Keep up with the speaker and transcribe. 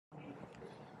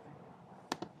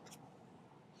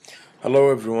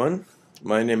Hello everyone,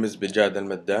 my name is Bejad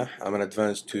I'm an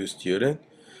advanced 2 student.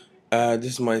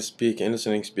 This is my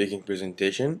listening speaking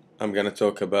presentation. I'm gonna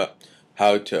talk about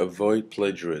how to avoid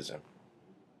plagiarism.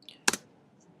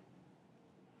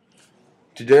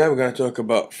 Today I'm gonna talk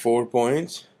about 4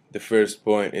 points. The first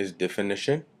point is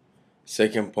definition.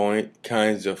 Second point,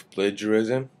 kinds of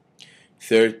plagiarism.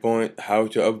 Third point, how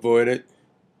to avoid it.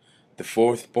 The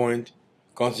fourth point,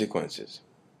 consequences.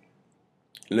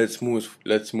 Let's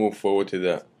move forward to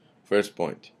the first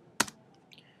point.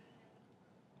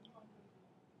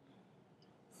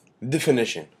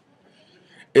 Definition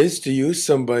is to use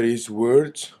somebody's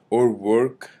words or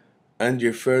work and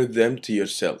refer them to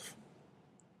yourself.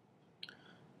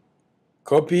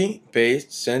 Copy,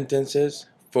 paste sentences,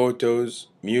 photos,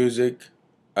 music,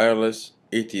 wireless,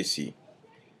 etc.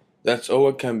 That's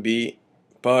all can be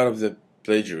part of the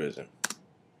plagiarism.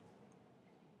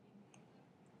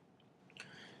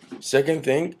 Second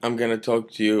thing, I'm gonna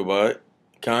talk to you about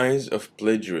kinds of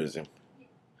plagiarism.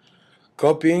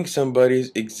 Copying somebody's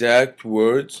exact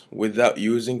words without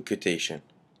using quotation.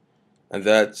 And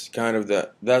that's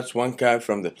one kind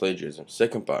from the plagiarism.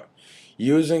 Second part,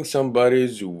 using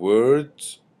somebody's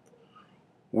words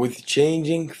with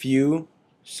changing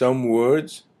some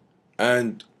words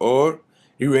and or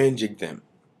rearranging them.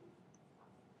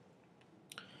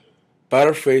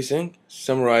 Paraphrasing,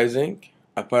 summarizing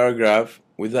a paragraph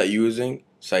without using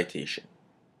citation.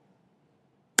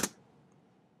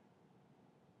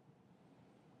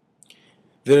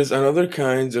 There is another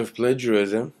kinds of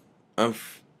plagiarism, and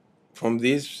from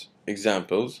these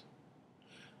examples,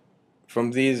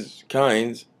 from these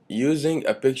kinds, using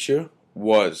a picture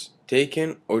was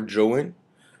taken or drawn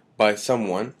by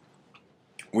someone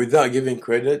without giving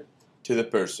credit to the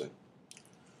person.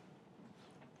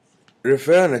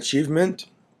 Refer an achievement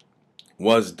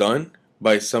was done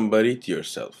by somebody to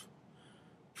yourself.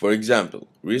 For example,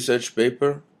 research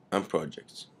paper and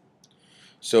projects.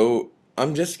 So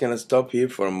I'm just gonna stop here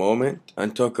for a moment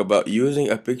and talk about using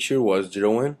a picture was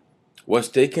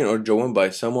taken or drawn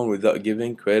by someone without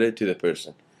giving credit to the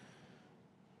person.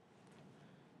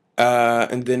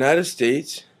 In the United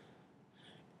States,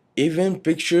 even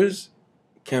pictures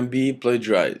can be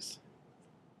plagiarized,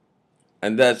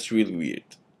 and that's really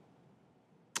weird.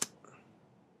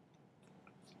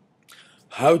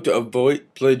 How to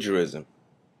avoid plagiarism?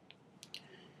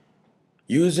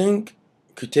 Using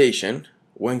quotation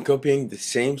when copying the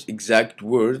same exact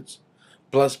words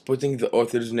plus putting the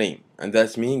author's name, and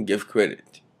that means give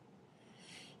credit.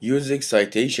 Using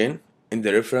citation in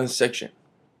the reference section.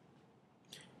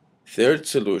 Third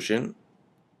solution,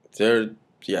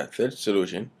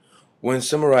 when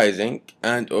summarizing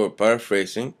and or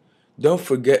paraphrasing, don't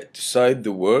forget to cite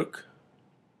the work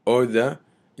or the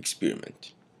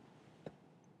experiment.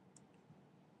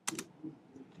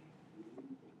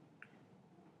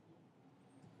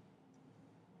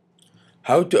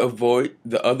 How to avoid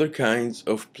the other kinds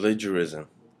of plagiarism?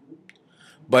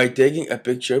 By taking a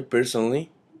picture personally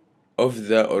of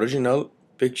the original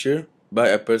picture by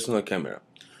a personal camera.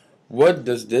 What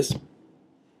does this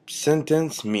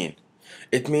sentence mean?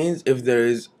 It means if there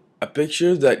is a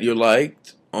picture that you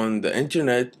liked on the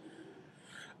internet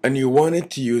and you wanted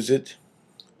to use it,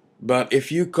 but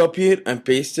if you copy it and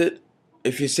paste it,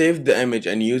 if you save the image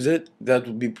and use it, that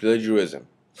would be plagiarism.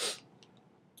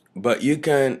 But you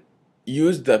can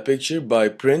use the picture by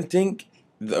printing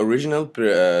the original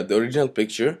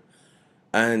picture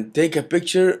and take a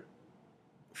picture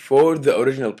for the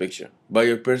original picture by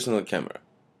your personal camera.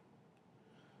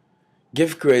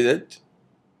 Give credit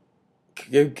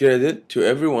to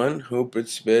everyone who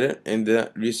participated in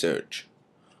the research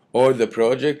or the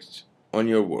project on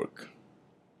your work.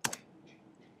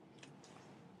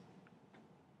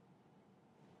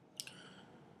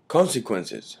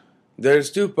 Consequences. There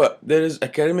is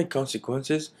academic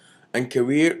consequences and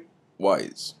career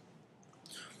wise.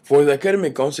 For the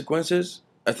academic consequences,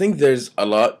 I think there's a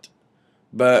lot,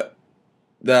 but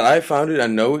that I found it a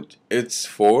note, it's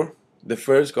four. The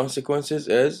first consequences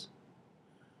is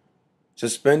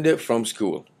suspended from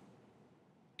school.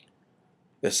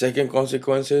 The second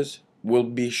consequences will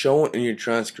be shown in your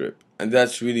transcript, and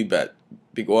that's really bad.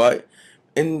 Why?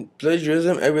 In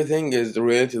plagiarism, everything is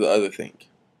related to the other thing.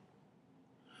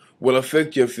 Will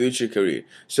affect your future career.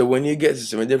 So when you get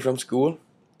suspended from school,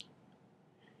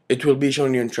 it will be shown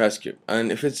in your transcript,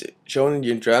 and if it's shown in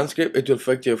your transcript, it will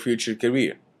affect your future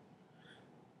career.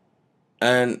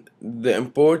 And the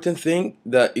important thing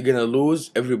that you're gonna lose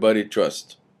everybody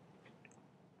trust.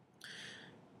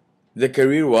 The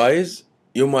career wise,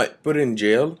 you might put in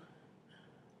jail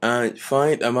and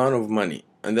find amount of money,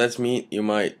 and that means you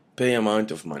might pay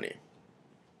amount of money.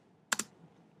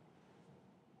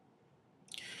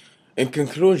 In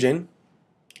conclusion,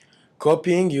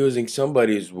 copying using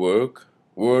somebody's work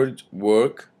will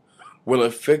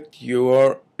affect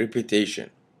your reputation,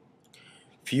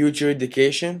 future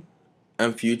education,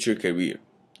 and future career.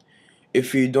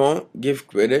 If you don't give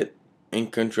credit, in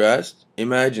contrast,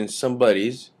 imagine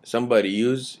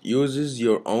uses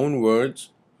your own words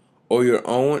or your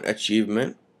own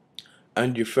achievement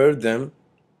and refer them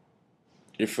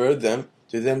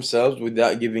to themselves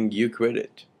without giving you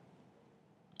credit.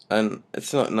 And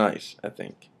it's not nice, I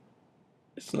think.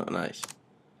 It's not nice.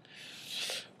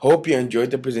 Hope you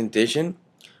enjoyed the presentation,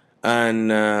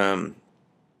 and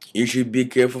you should be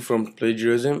careful from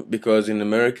plagiarism, because in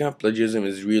America plagiarism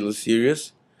is really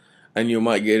serious and you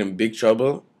might get in big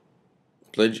trouble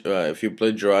if you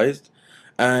plagiarized.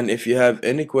 And if you have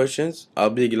any questions, I'll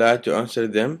be glad to answer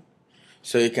them.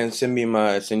 So you can send me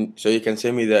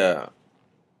the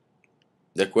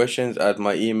questions at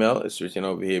my email. It's written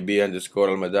over here,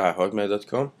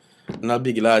 b_almadah@hotmail.com, and I'll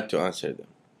be glad to answer them.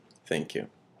 Thank you.